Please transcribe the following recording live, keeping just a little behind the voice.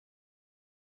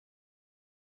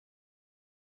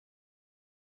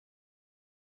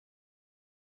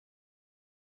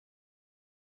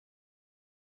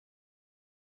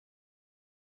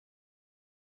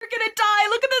gonna die.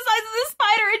 Look at the size of this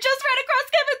spider. It just ran across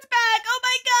Kevin's back. Oh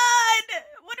my god.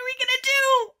 What are we gonna do?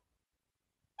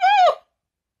 Oh!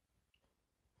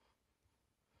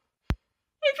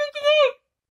 I freaked out.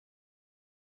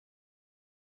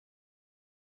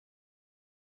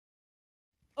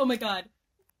 Oh my god.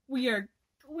 We are,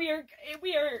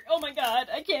 oh my god.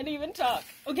 I can't even talk.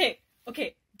 Okay.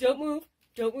 Don't move.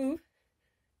 Don't move.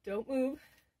 Don't move.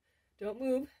 Don't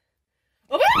move.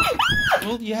 Oh my god!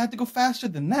 Well, you had to go faster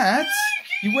than that.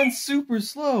 You went super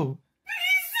slow.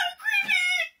 He's so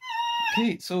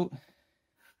creepy. Okay, so...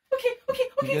 Okay.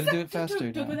 You gotta stop. do it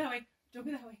faster Don't go now. that way. Don't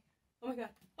go that way. Oh my god.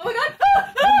 Oh my god.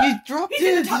 Oh, he dropped He's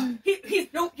in it. the top. He's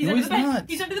No, under he's the bed. not.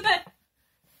 He's under the bed.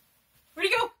 Where'd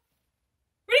he go?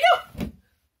 Where'd he go?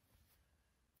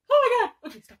 Oh my god.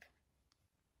 Okay, stop.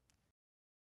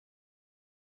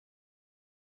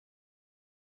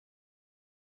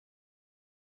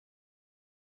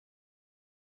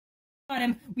 Got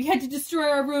him. We had to destroy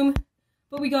our room,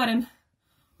 but we got him.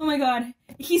 Oh my god.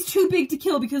 He's too big to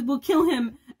kill because we'll kill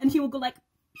him and he will go like,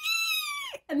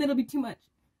 and then it'll be too much.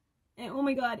 And oh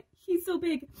my god, he's so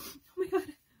big. Oh my god,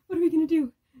 what are we gonna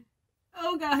do?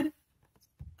 Oh god.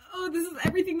 Oh, this is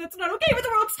everything that's not okay with the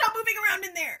world. Stop moving around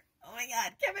in there. Oh my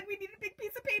god, Kevin, we need a big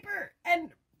piece of paper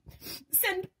and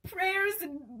send prayers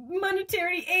and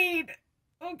monetary aid.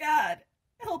 Oh god,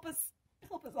 help us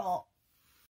all.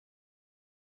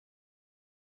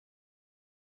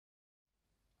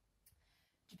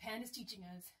 Japan is teaching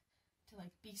us to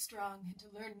be strong and to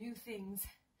learn new things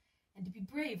and to be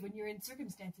brave when you're in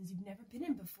circumstances you've never been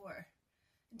in before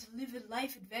and to live a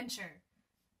life adventure.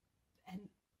 And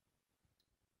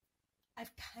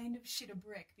I've kind of shit a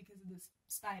brick because of this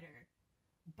spider,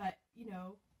 but you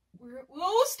know,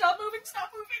 stop moving.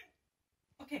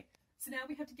 Okay, so now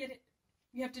we have to get it,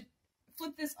 we have to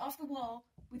flip this off the wall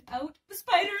without the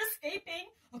spider escaping.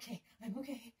 Okay, I'm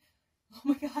okay. Oh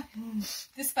my god.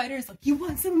 This spider is like, you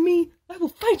want some of me? I will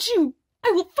fight you.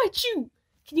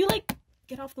 Can you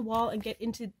get off the wall and get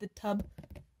into the tub?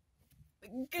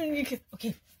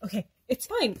 Okay. It's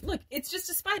fine. Look, it's just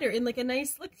a spider in a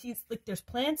nice, look, there's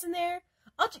plants in there.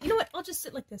 You know what? I'll just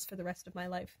sit like this for the rest of my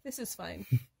life. This is fine.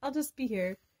 I'll just be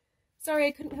here. Sorry,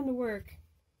 I couldn't come to work.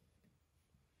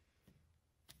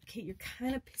 Okay, you're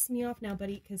kind of pissing me off now,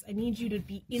 buddy, because I need you to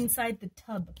be inside the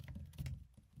tub.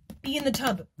 Be in the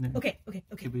tub. Yeah. Okay. Okay,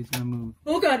 but he's gonna move.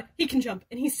 Oh god, he can jump,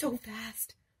 and he's so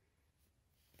fast.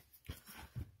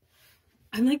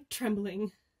 I'm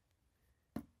trembling.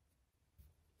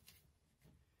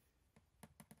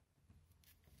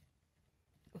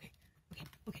 Okay.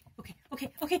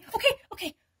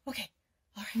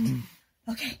 All right.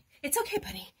 Okay, it's okay,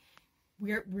 buddy.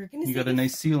 We're gonna. You got a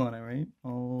nice seal on it, right?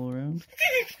 All around.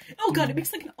 Oh god, it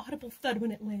makes an audible thud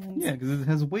when it lands. Yeah, because it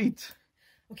has weight.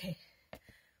 Okay.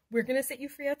 We're gonna set you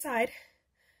free outside.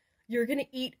 You're gonna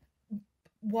eat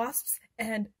wasps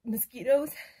and mosquitoes,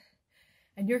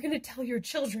 and you're gonna tell your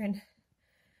children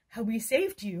how we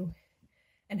saved you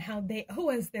and how they owe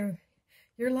us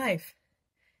your life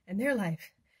and their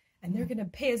life, and they're gonna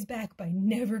pay us back by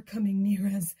never coming near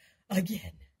us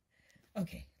again.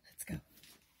 Okay, let's go.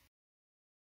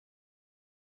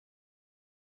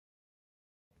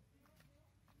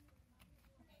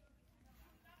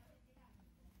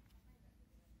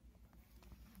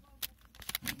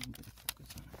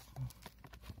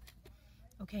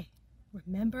 Okay,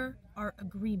 remember our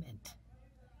agreement.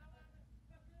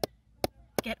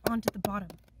 Get onto the bottom.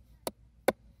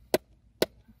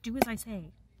 Do as I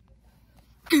say.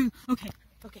 Okay.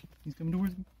 He's coming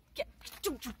towards me.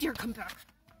 Don't you dare come back.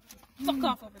 Fuck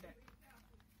off over there.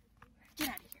 Get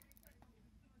out of here.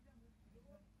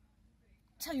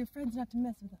 Tell your friends not to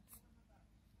mess with us.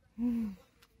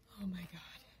 Oh my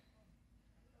god.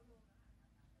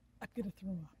 I'm gonna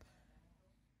throw up.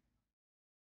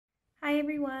 Hi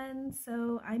everyone,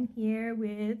 so I'm here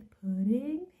with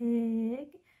Pudding Pig,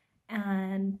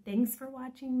 and thanks for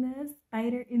watching this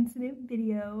spider incident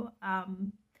video.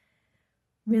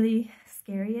 Really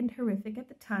scary and horrific at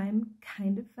the time,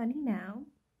 kind of funny now.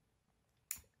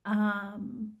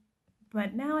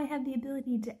 But now I have the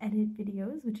ability to edit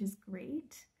videos, which is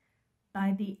great.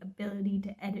 By the ability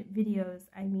to edit videos,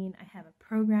 I mean I have a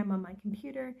program on my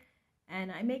computer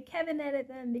and I make Kevin edit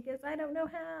them because I don't know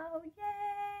how.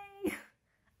 Yay!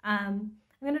 I'm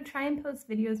going to try and post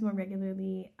videos more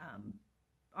regularly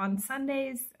on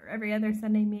Sundays or every other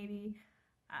Sunday maybe,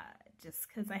 just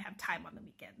because I have time on the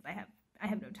weekends. I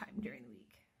have no time during the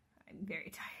week. I'm very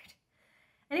tired.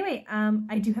 Anyway,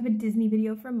 I do have a Disney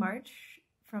video from March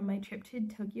from my trip to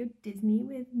Tokyo Disney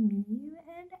with me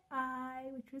and I,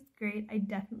 which was great. I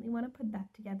definitely want to put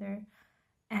that together.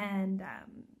 And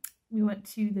we went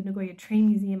to the Nagoya Train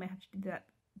Museum. I have to do that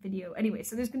video. Anyway,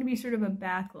 so there's going to be sort of a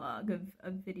backlog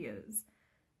of videos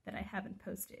that I haven't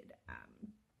posted.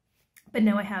 But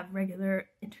now I have regular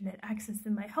internet access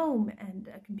in my home and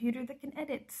a computer that can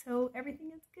edit, so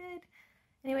everything is good.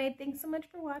 Anyway, thanks so much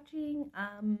for watching.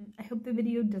 I hope the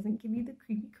video doesn't give you the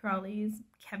creepy crawlies.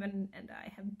 Kevin and I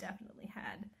have definitely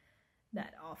had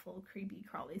that awful creepy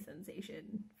crawly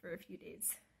sensation for a few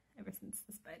days ever since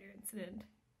the spider incident.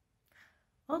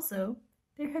 Also,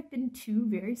 there have been 2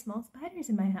 very small spiders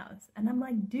in my house, and I'm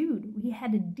like, dude, we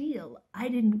had a deal. I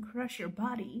didn't crush your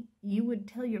body. You would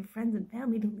tell your friends and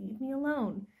family to leave me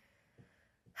alone.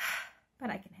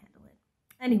 But I can handle it.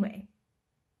 Anyway,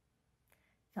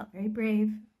 felt very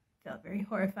brave, felt very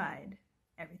horrified.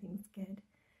 Everything's good.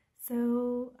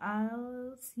 So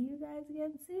I'll see you guys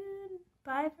again soon.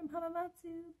 Bye from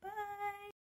Hamamatsu. Bye.